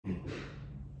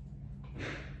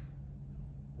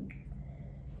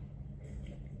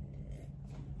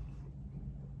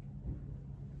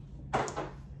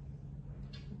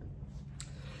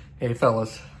Hey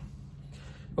fellas,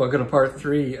 welcome to part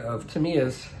 3 of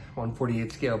Tamiya's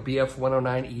 148 scale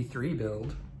BF-109 E3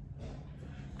 build.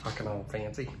 Talking all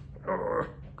fancy.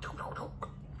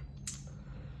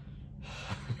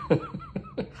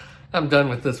 I'm done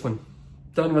with this one.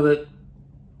 Done with it.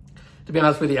 To be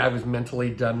honest with you, I was mentally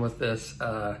done with this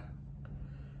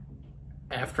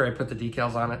after I put the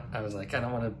decals on it. I was like, I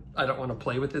don't want to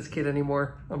play with this kit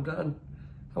anymore. I'm done.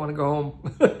 I want to go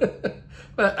home.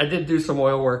 But I did do some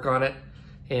oil work on it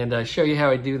and show you how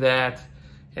I do that.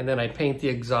 And then I paint the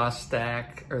exhaust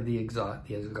stack, or the exhaust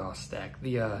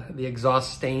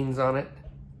stains on it.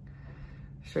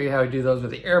 Show you how I do those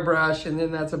with the airbrush, and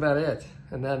then that's about it.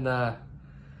 And then I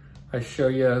show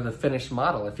you the finished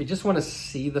model. If you just want to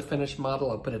see the finished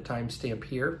model, I'll put a timestamp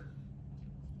here.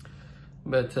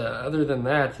 But other than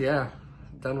that, yeah,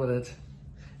 done with it.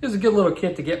 It was a good little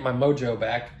kit to get my mojo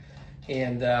back.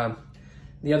 And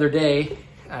the other day,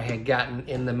 I had gotten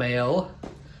in the mail.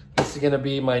 This is gonna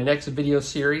be my next video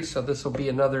series, so this will be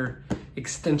another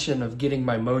extension of getting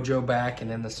my mojo back and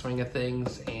in the swing of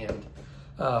things. And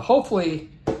hopefully,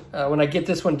 when I get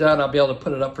this one done, I'll be able to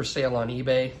put it up for sale on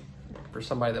eBay for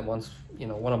somebody that wants, you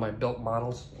know, one of my built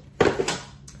models.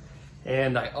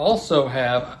 And I also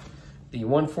have the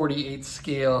 148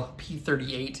 scale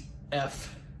P38F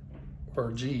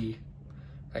or G.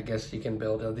 I guess you can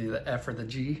build either the F or the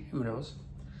G, who knows.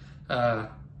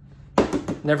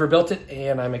 Never built it,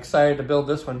 and I'm excited to build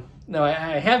this one. Now, I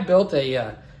have built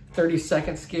a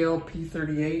 32nd scale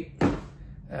P38,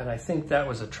 and I think that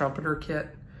was a trumpeter kit,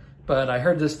 but I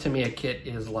heard this Tamiya kit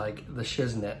is like the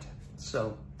shiznit.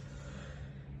 So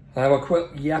I will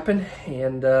quit yapping,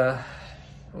 and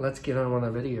let's get on with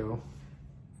the video.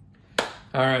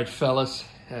 All right, fellas,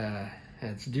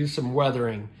 let's do some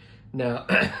weathering. Now,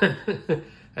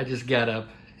 I just got up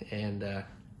and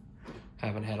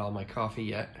haven't had all my coffee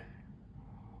yet.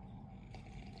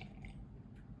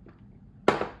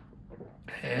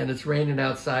 And it's raining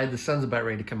outside. The sun's about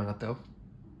ready to come out though.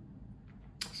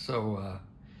 So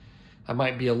I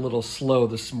might be a little slow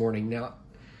this morning. Now,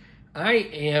 I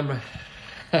am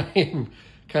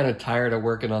kind of tired of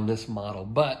working on this model,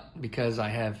 but because I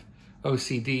have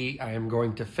OCD, I am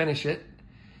going to finish it.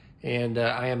 And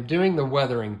I am doing the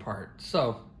weathering part.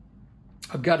 So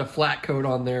I've got a flat coat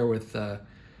on there with, I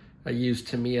used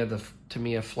Tamiya, the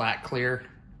Tamiya flat clear.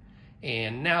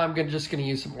 And now I'm just gonna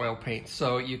use some oil paint.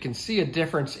 So you can see a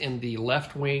difference in the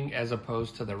left wing as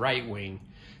opposed to the right wing.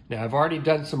 Now I've already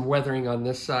done some weathering on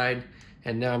this side,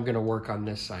 and now I'm gonna work on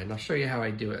this side. And I'll show you how I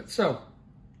do it. So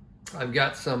I've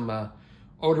got some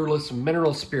odorless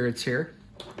mineral spirits here.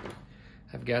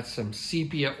 I've got some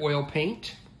sepia oil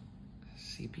paint.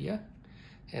 Sepia,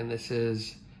 and this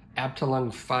is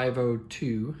Abteilung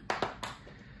 502.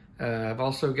 I've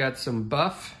also got some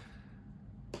buff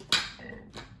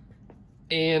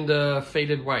and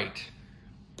faded white.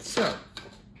 So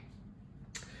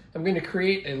I'm going to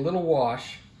create a little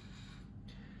wash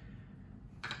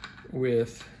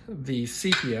with the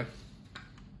sepia.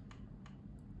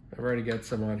 I've already got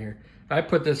some on here. I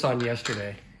put this on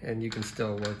yesterday, and you can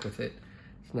still work with it.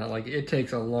 It's not like it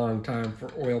takes a long time for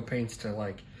oil paints to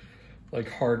like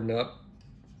harden up.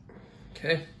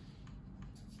 Okay.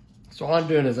 So all I'm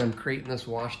doing is I'm creating this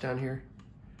wash down here,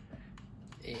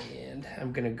 and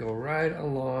I'm gonna go right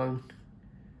along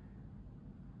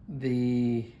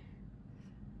the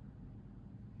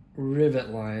rivet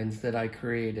lines that I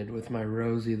created with my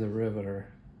Rosie the Riveter.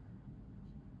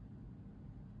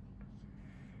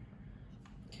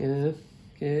 Okay.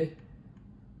 Okay.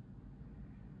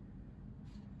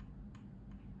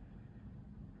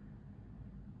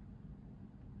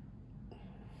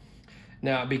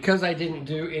 Now, because I didn't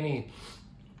do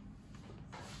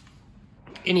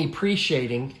any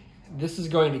pre-shading, this is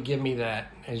going to give me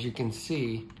that, as you can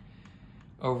see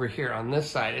over here on this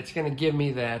side, it's going to give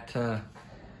me that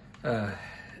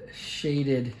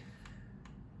shaded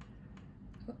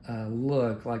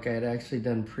look, like I had actually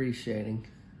done pre-shading.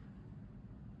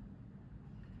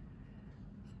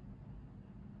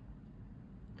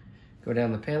 Go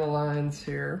down the panel lines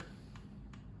here.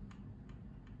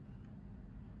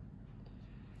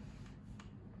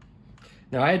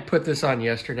 Now, I had put this on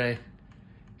yesterday,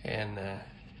 and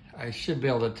I should be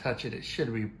able to touch it. It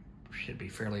should be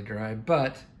fairly dry,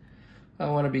 but I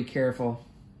want to be careful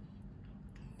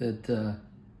that, that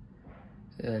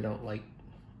I don't like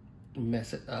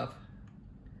mess it up.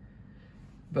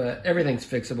 But everything's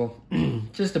fixable.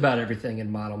 Just about everything in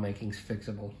model making is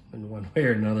fixable in one way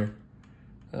or another.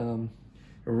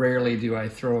 Rarely do I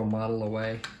throw a model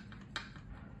away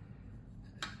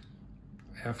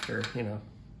after, you know,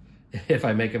 if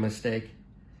I make a mistake.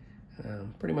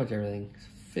 Pretty much everything's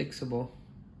fixable.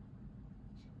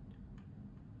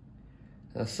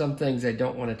 Now, some things I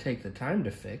don't want to take the time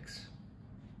to fix.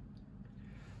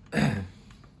 I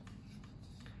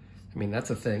mean, that's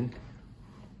a thing.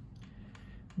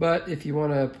 But if you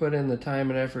want to put in the time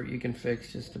and effort, you can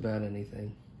fix just about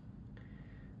anything.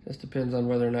 Just depends on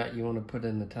whether or not you want to put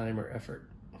in the time or effort.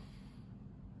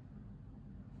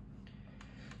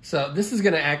 So this is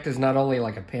going to act as not only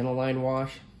like a panel line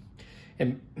wash,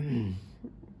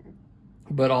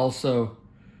 but also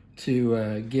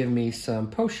to give me some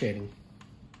post shading.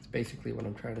 That's basically what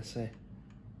I'm trying to say.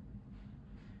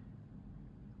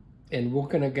 And we're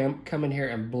going to come in here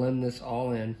and blend this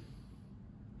all in.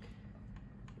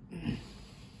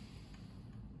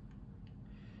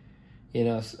 You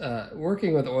know,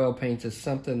 working with oil paints is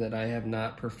something that I have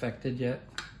not perfected yet.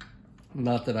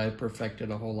 Not that I've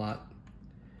perfected a whole lot.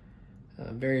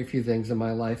 Very few things in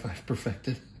my life I've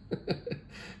perfected.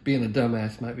 Being a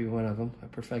dumbass might be one of them. I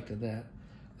perfected that.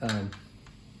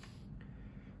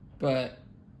 But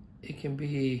it can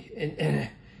be, and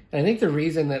I think the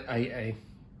reason that I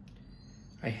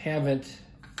haven't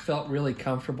felt really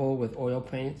comfortable with oil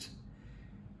paints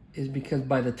is because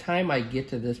by the time I get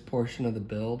to this portion of the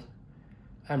build,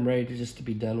 I'm ready to just to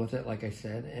be done with it, like I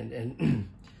said,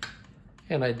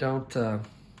 and I don't,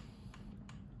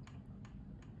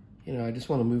 you know, I just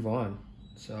want to move on.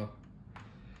 So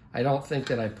I don't think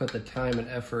that I put the time and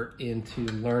effort into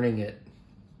learning it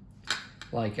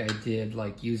like I did,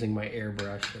 like using my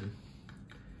airbrush and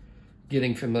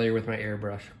getting familiar with my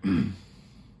airbrush.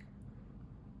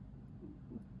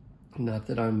 Not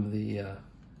that I'm the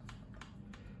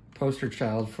poster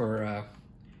child for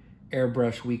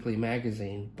Airbrush Weekly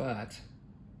magazine, but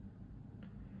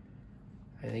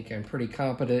I think I'm pretty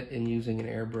competent in using an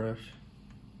airbrush.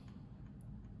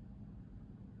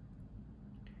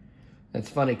 It's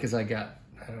funny because I got,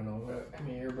 I don't know, how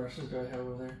many airbrushes do I have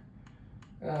over there?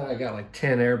 I got like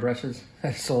 10 airbrushes.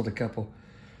 I sold a couple,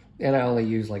 and I only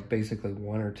use like basically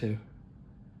one or two.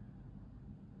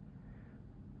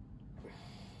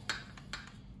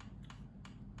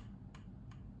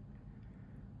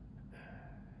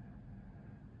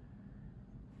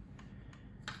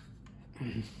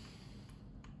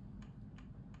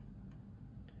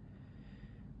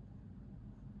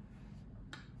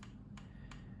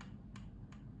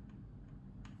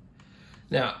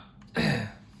 Now,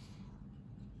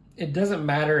 it doesn't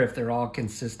matter if they're all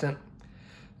consistent.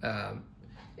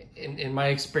 In my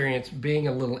experience, being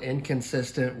a little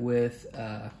inconsistent with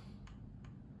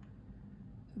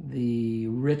the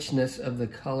richness of the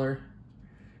color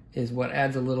is what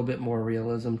adds a little bit more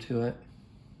realism to it.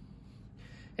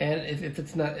 And if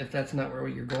that's not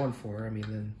what you're going for, I mean,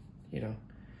 then, you know,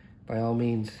 by all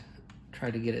means, try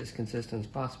to get it as consistent as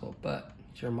possible. But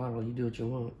it's your model, you do what you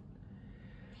want.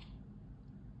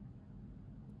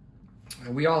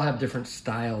 We all have different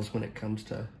styles when it comes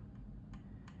to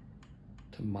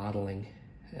modeling,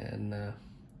 and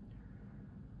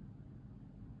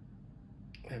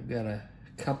I've got a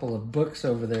couple of books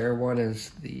over there. One is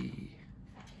the,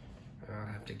 I'll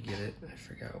have to get it, I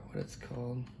forgot what it's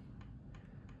called.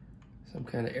 Some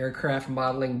kind of aircraft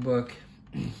modeling book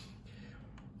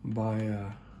by, who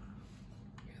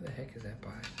the heck is that by?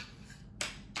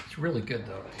 It's really good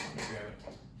though. Let me grab it.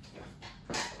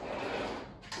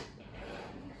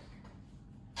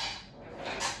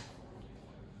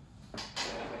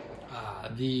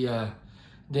 The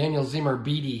Daniel Zimmer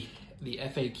Beatty, the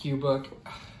FAQ book.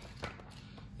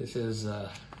 This is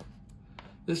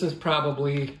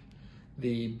probably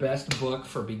the best book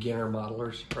for beginner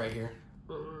modelers right here.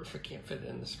 If I can't fit it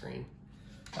in the screen.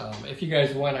 If you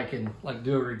guys want, I can like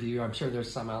do a review. I'm sure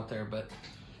there's some out there, but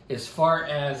as far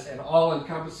as an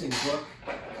all-encompassing book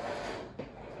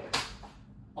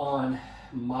on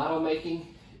model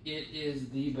making, it is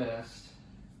the best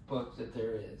book that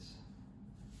there is.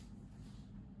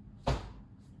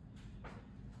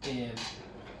 And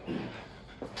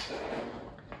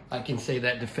I can say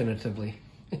that definitively.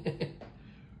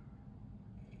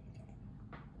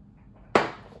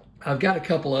 I've got a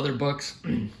couple other books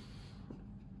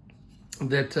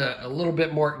that a little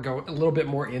bit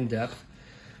more in depth.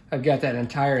 I've got that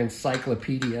entire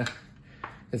encyclopedia.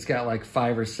 It's got like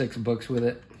 5 or 6 books with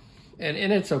it, and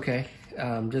it's okay.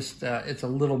 It's a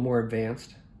little more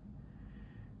advanced.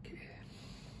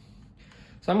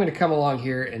 So I'm going to come along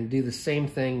here and do the same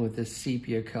thing with this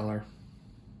sepia color.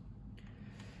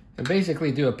 And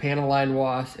basically do a panel line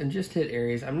wash and just hit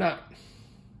areas. I'm not,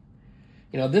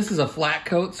 you know, this is a flat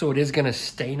coat, so it is going to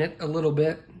stain it a little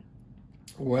bit.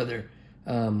 Whether,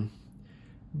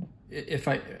 if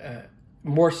I,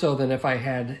 more so than if I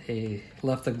had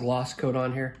left a gloss coat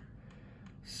on here.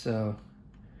 So,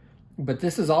 but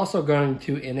this is also going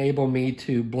to enable me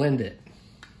to blend it.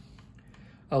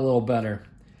 a little better.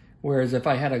 Whereas if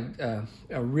I had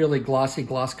a really glossy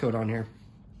gloss coat on here,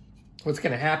 what's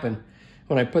going to happen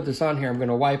when I put this on here, I'm going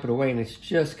to wipe it away and it's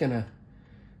just going to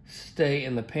stay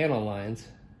in the panel lines.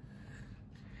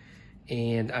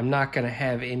 And I'm not going to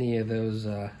have any of those,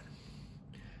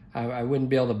 I wouldn't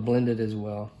be able to blend it as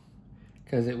well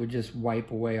because it would just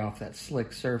wipe away off that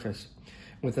slick surface.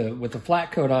 With the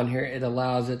flat coat on here, it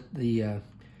allows the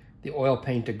oil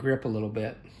paint to grip a little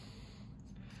bit.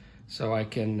 So I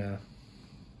can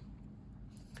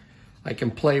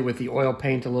play with the oil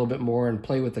paint a little bit more and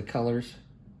play with the colors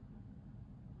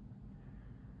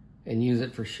and use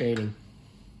it for shading.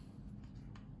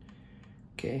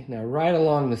 Okay, now right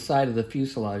along the side of the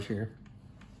fuselage here,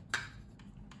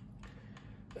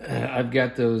 I've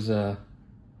got those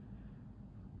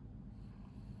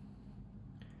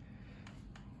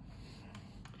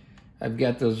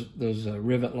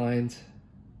rivet lines.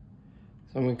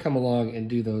 So I'm going to come along and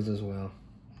do those as well.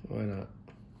 Why not?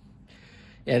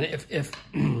 And if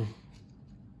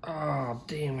oh,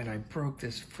 damn it, I broke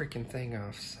this freaking thing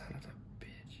off, son of a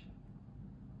bitch.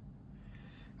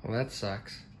 Well, that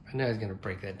sucks. I know I was going to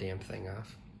break that damn thing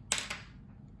off.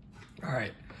 All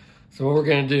right, so what we're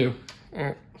going to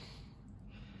do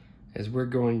is we're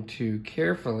going to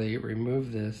carefully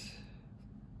remove this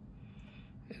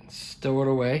and stow it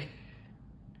away,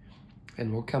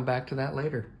 and we'll come back to that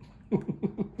later.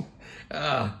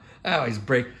 I always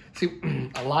break. See,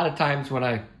 a lot of times when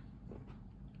I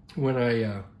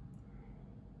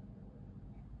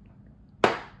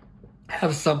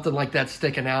have something like that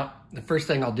sticking out, the first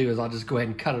thing I'll do is I'll just go ahead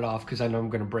and cut it off because I know I'm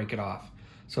going to break it off.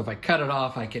 So if I cut it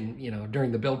off, I can, you know,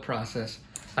 during the build process,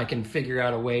 I can figure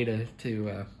out a way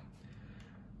to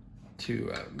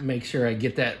make sure I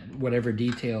get that whatever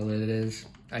detail that it is.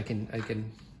 I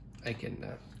can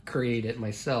create it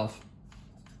myself.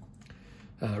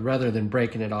 Rather than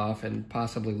breaking it off and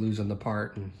possibly losing the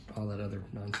part and all that other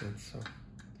nonsense. So,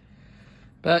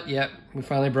 but yeah, we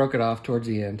finally broke it off towards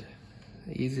the end.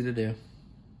 Easy to do.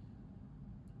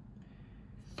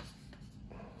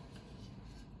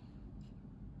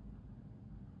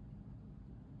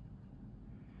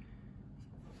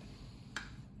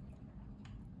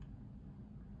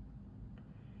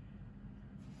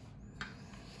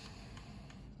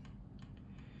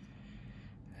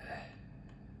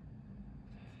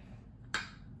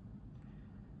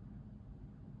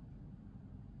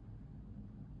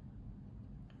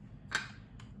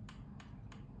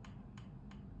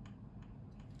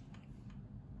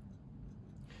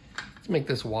 Let's make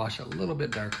this wash a little bit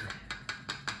darker.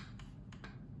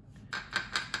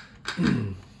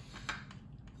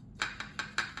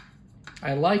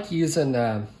 I like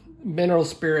using mineral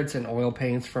spirits and oil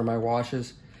paints for my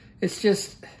washes. It's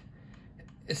just,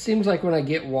 it seems like when I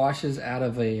get washes out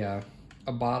of a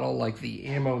bottle, like the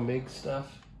Ammo MIG stuff,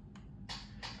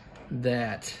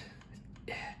 that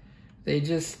they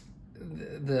just,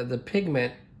 the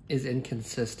pigment is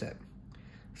inconsistent.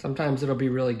 Sometimes it'll be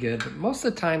really good, but most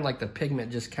of the time, like, the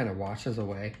pigment just kind of washes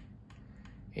away.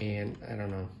 And I don't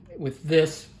know. With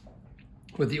this,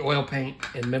 with the oil paint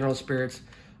and mineral spirits,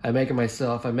 I make it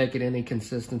myself. I make it any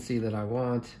consistency that I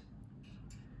want.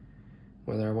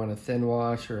 Whether I want a thin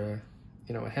wash or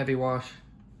a heavy wash.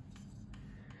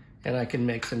 And I can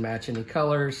mix and match any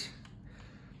colors.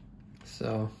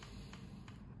 So,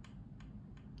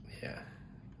 yeah,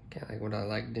 kind of like what I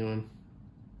like doing.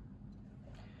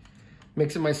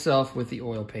 Mix it myself with the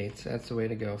oil paints. That's the way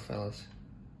to go, fellas.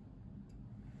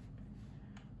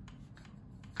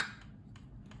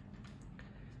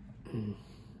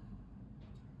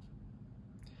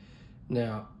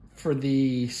 Now, for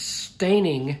the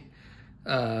staining,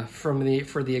 for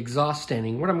the exhaust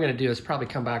staining, what I'm going to do is probably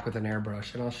come back with an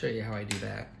airbrush, and I'll show you how I do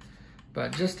that.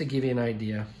 But just to give you an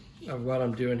idea of what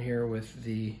I'm doing here with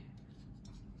the...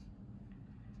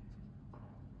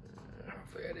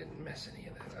 hopefully I didn't mess any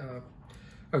of that up.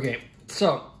 Okay,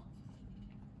 so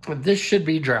this should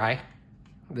be dry.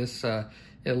 This, at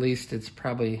least it's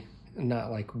probably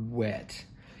not like wet.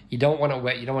 You don't want it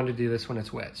wet. You don't want to do this when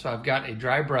it's wet. So I've got a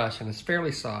dry brush and it's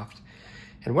fairly soft.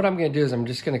 And what I'm going to do is I'm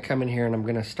just going to come in here and I'm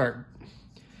going to start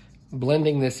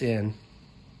blending this in.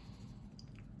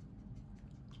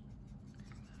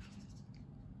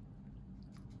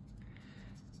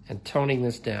 And toning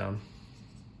this down.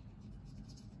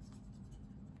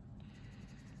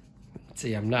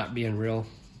 See, I'm not being real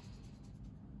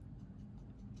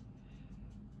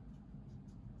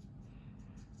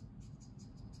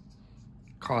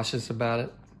cautious about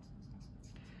it.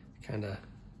 Kind of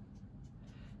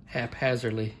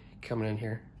haphazardly coming in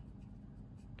here.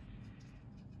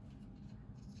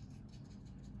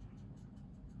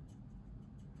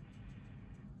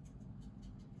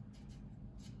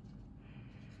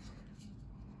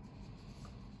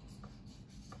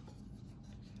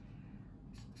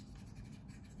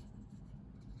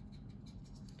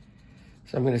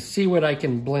 So I'm going to see what I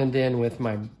can blend in with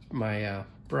my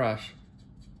brush.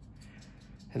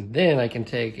 And then I can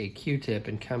take a Q-tip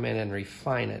and come in and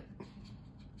refine it.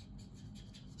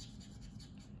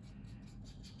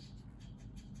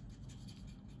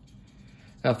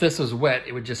 Now if this was wet,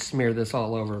 it would just smear this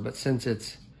all over, but since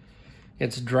it's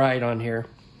dried on here,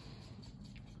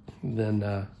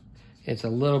 then it's a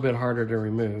little bit harder to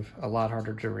remove, a lot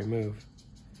harder to remove.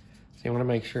 So you want to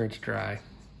make sure it's dry.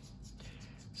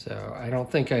 So I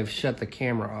don't think I've shut the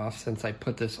camera off since I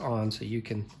put this on, so you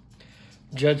can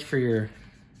judge for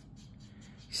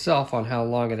yourself on how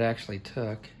long it actually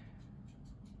took.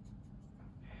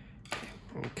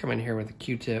 I'm gonna come in here with a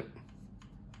Q-tip.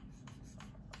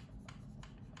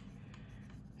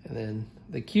 And then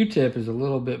the Q-tip is a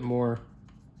little bit more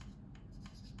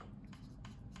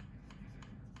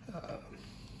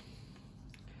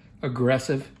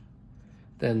aggressive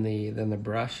than the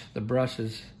brush. The brush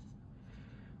is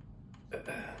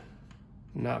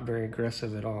not very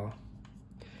aggressive at all.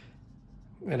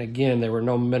 And again, there were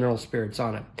no mineral spirits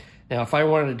on it. Now, if I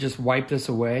wanted to just wipe this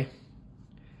away,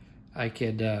 I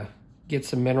could get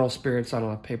some mineral spirits on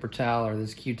a paper towel or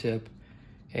this Q-tip,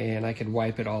 and I could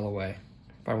wipe it all away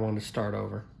if I wanted to start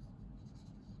over.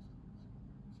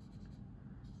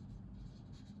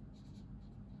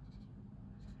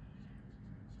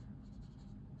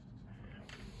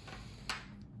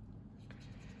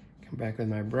 Come back with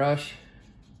my brush.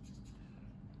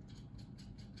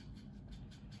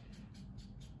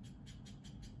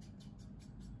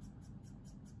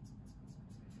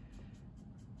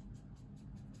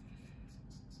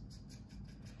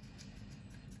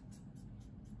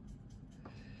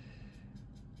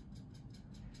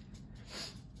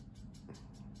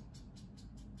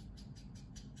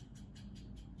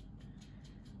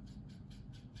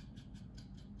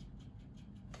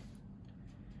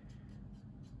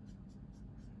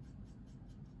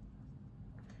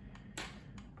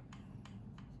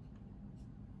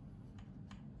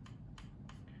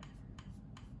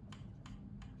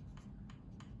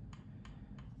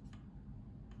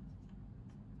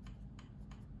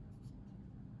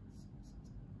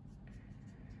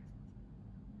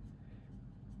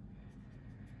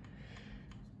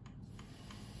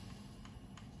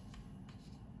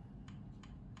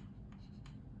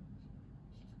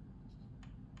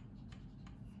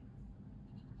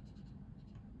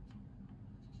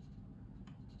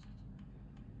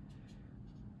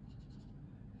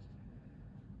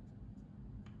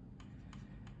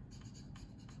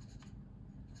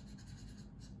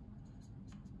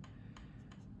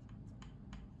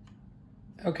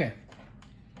 Okay,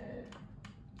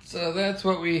 so that's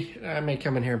what I may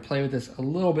come in here and play with this a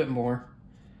little bit more.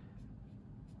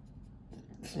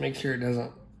 Just make sure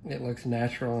it looks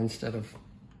natural instead of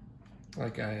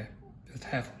like I just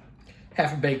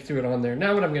half baked threw it on there.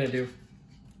 Now what I'm gonna do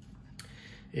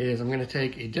is I'm gonna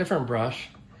take a different brush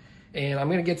and I'm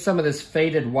gonna get some of this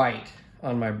faded white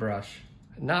on my brush.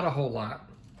 Not a whole lot.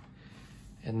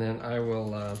 And then I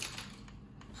will,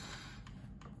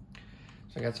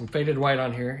 so I got some faded white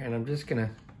on here, and I'm just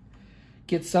gonna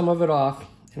get some of it off,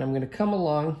 and I'm gonna come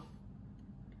along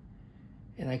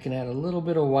and I can add a little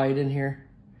bit of white in here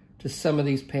to some of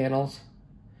these panels,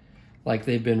 like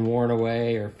they've been worn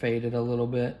away or faded a little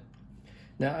bit.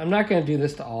 Now, I'm not gonna do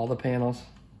this to all the panels.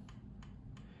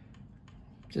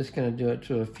 Just gonna do it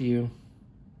to a few.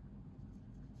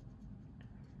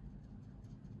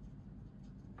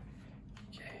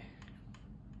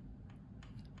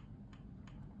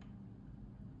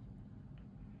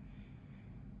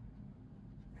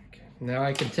 Now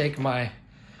I can take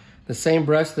the same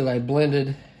brush that I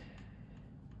blended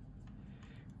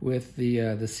with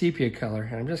the sepia color,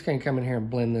 and I'm just going to come in here and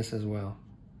blend this as well.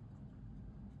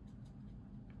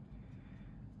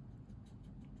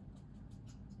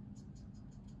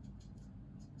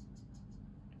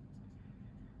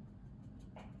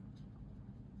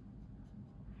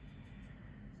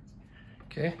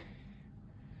 Okay,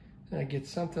 and I get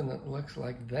something that looks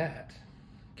like that.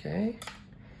 Okay.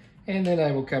 And then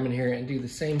I will come in here and do the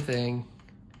same thing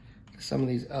to some of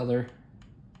these other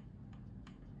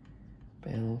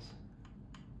panels.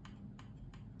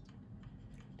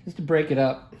 Just to break it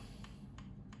up.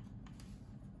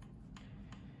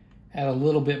 Add a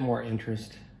little bit more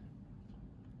interest.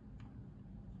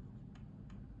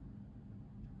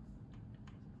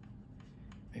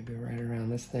 Maybe right around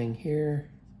this thing here.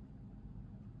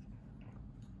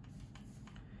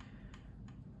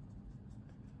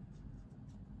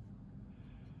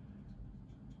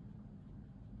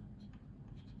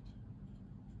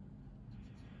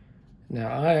 Now,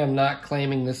 I am not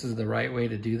claiming this is the right way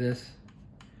to do this.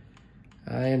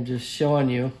 I am just showing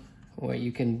you what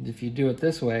you can, if you do it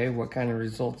this way, what kind of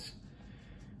results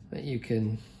that you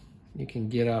can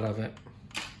get out of it.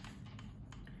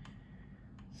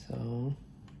 So, do a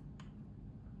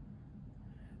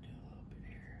little bit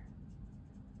here.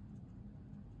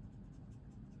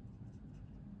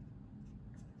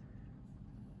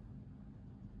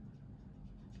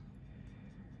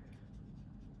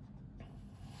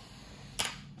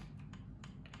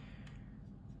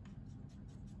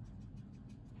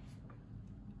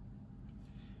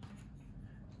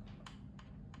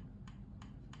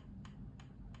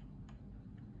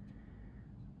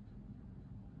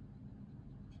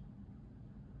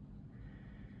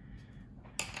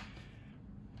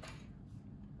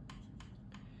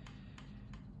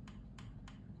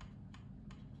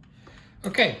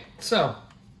 Okay, so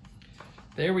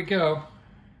there we go.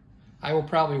 I will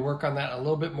probably work on that a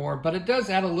little bit more, but it does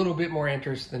add a little bit more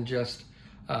interest than just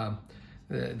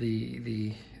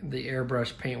the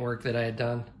airbrush paintwork that I had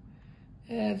done.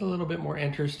 Adds a little bit more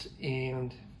interest,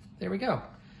 and there we go.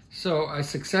 So I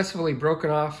successfully broken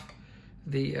off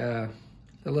the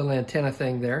little antenna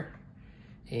thing there,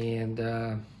 and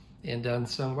done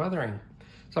some weathering.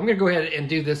 So I'm gonna go ahead and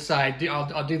do this side.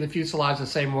 I'll do the fuselage the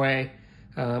same way.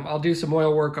 I'll do some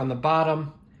oil work on the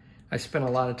bottom. I spent a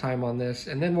lot of time on this,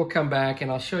 and then we'll come back and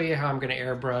I'll show you how I'm going to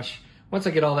airbrush. Once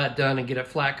I get all that done and get it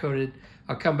flat coated,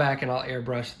 I'll come back and I'll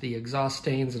airbrush the exhaust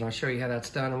stains, and I'll show you how that's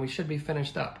done, and we should be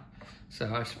finished up.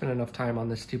 So I've spent enough time on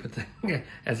this stupid thing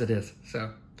as it is.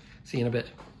 So see you in a bit.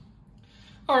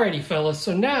 Alrighty, fellas.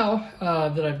 So now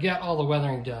that I've got all the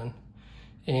weathering done,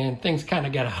 and things kind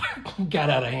of got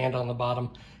out of hand on the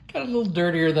bottom, got a little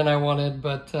dirtier than I wanted,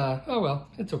 but oh well,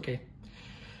 it's okay.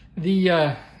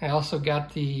 I also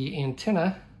got the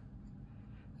antenna,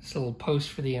 this little post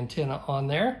for the antenna on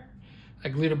there. I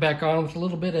glued it back on with a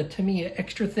little bit of Tamiya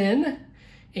extra thin.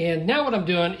 And now what I'm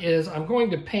doing is I'm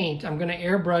going to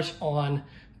airbrush on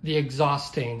the exhaust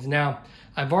stains. Now,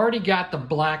 I've already got the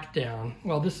black down.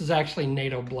 Well, this is actually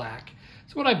NATO black.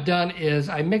 So what I've done is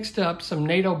I mixed up some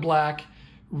NATO black,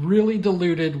 really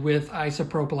diluted with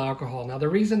isopropyl alcohol. Now, the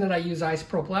reason that I use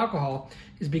isopropyl alcohol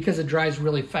is because it dries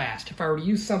really fast. If I were to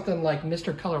use something like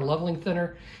Mr. Color Leveling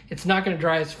Thinner, it's not gonna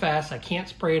dry as fast. I can't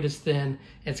spray it as thin.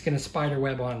 It's gonna spider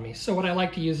web on me. So what I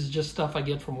like to use is just stuff I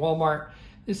get from Walmart.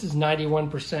 This is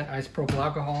 91% isopropyl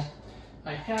alcohol.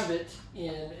 I have it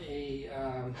in a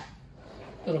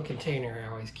little container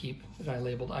I always keep that I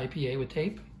labeled IPA with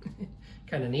tape.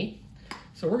 Kind of neat.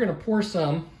 So we're gonna pour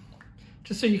some,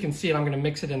 just so you can see it. I'm gonna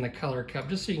mix it in the color cup,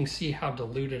 just so you can see how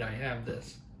diluted I have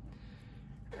this.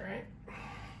 All right.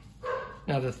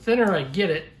 Now, the thinner I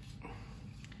get it,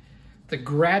 the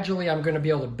gradually I'm gonna be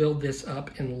able to build this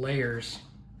up in layers,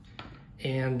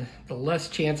 and the less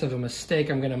chance of a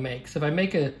mistake I'm gonna make. So if I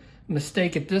make a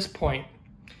mistake at this point,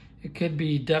 it could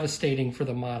be devastating for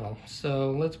the model.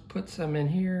 So let's put some in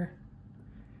here.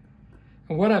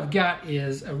 And what I've got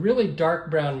is a really dark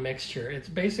brown mixture. It's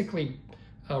basically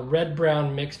a red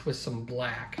brown mixed with some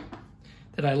black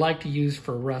that I like to use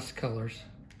for rust colors.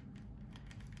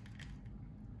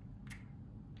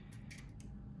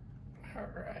 All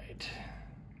right.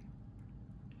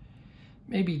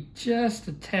 Maybe just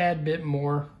a tad bit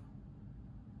more.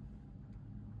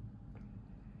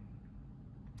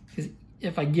 Because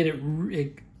if I get it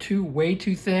way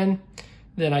too thin,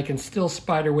 then I can still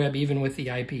spider web even with the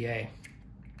IPA.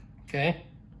 Okay?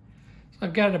 So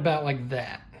I've got it about like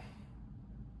that.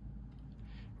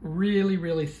 Really,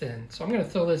 really thin. So I'm gonna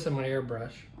throw this in my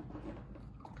airbrush.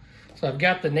 So I've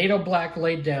got the NATO black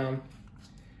laid down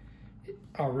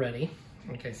already.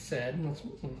 Like I said,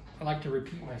 I like to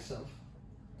repeat myself.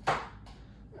 All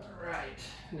right,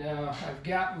 now I've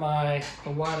got my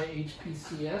Iwata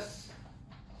HPCS.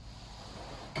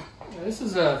 Now this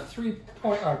is a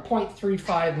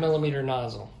 0.35 millimeter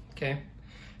nozzle, okay?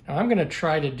 Now I'm gonna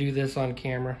try to do this on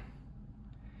camera.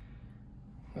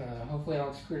 Hopefully I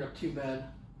don't screw it up too bad.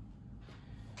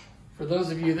 For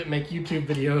those of you that make YouTube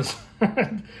videos,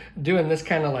 doing this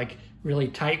kind of like really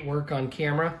tight work on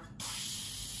camera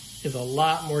is a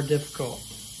lot more difficult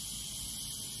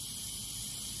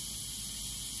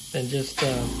than just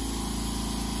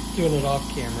doing it off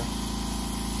camera.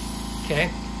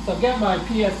 Okay, so I've got my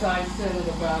PSI set at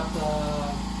about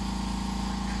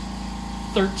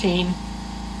 13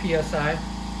 PSI.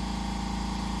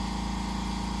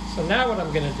 So now what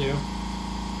I'm gonna do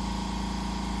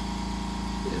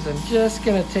is I'm just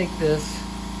gonna take this,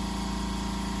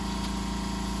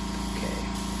 okay,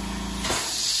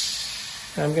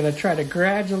 and I'm gonna try to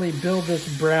gradually build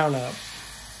this brown up.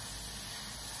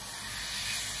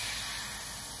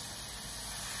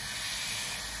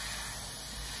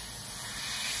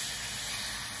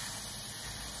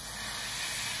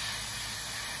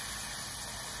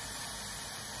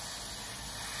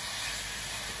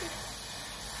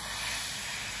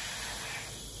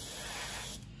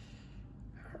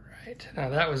 right, now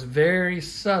that was very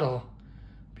subtle.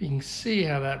 You can see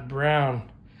how that brown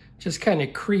just kind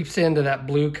of creeps into that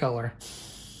blue color.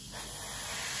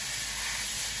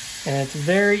 And it's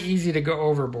very easy to go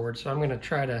overboard, so I'm gonna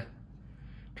try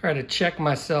to check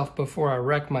myself before I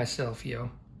wreck myself, yo.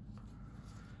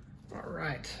 All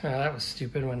right, that was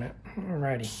stupid, wasn't it?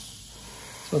 Alrighty,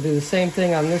 so we'll do the same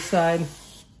thing on this side.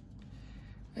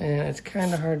 And it's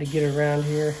kind of hard to get around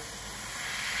here.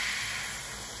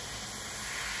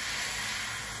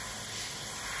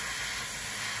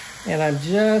 And I'm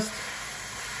just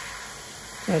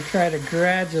gonna try to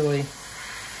gradually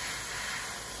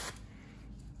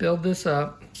build this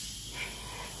up.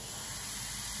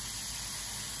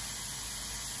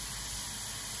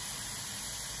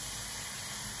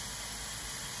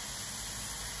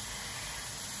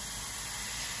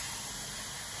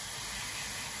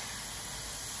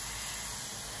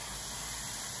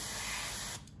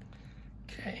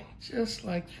 Okay, just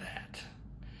like that.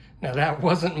 Now that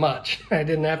wasn't much. I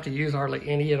didn't have to use hardly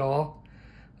any at all.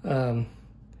 And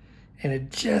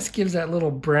it just gives that little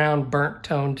brown burnt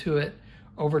tone to it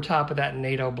over top of that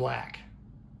NATO black.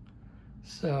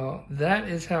 So that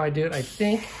is how I do it. I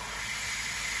think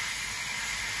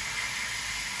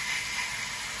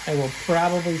I will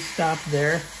probably stop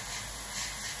there.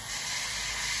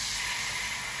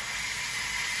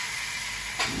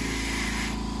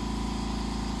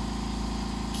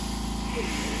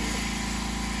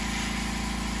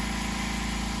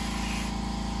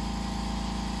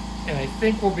 And I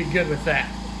think we'll be good with that,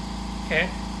 okay?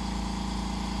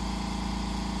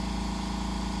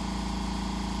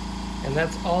 And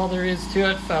that's all there is to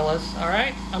it, fellas. All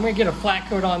right, I'm gonna get a flat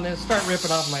coat on this, start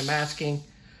ripping off my masking,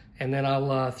 and then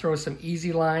I'll throw some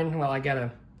easy line. Well, I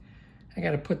gotta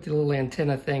put the little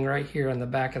antenna thing right here on the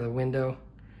back of the window,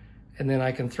 and then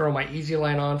I can throw my easy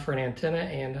line on for an antenna,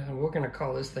 and we're gonna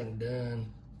call this thing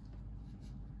done.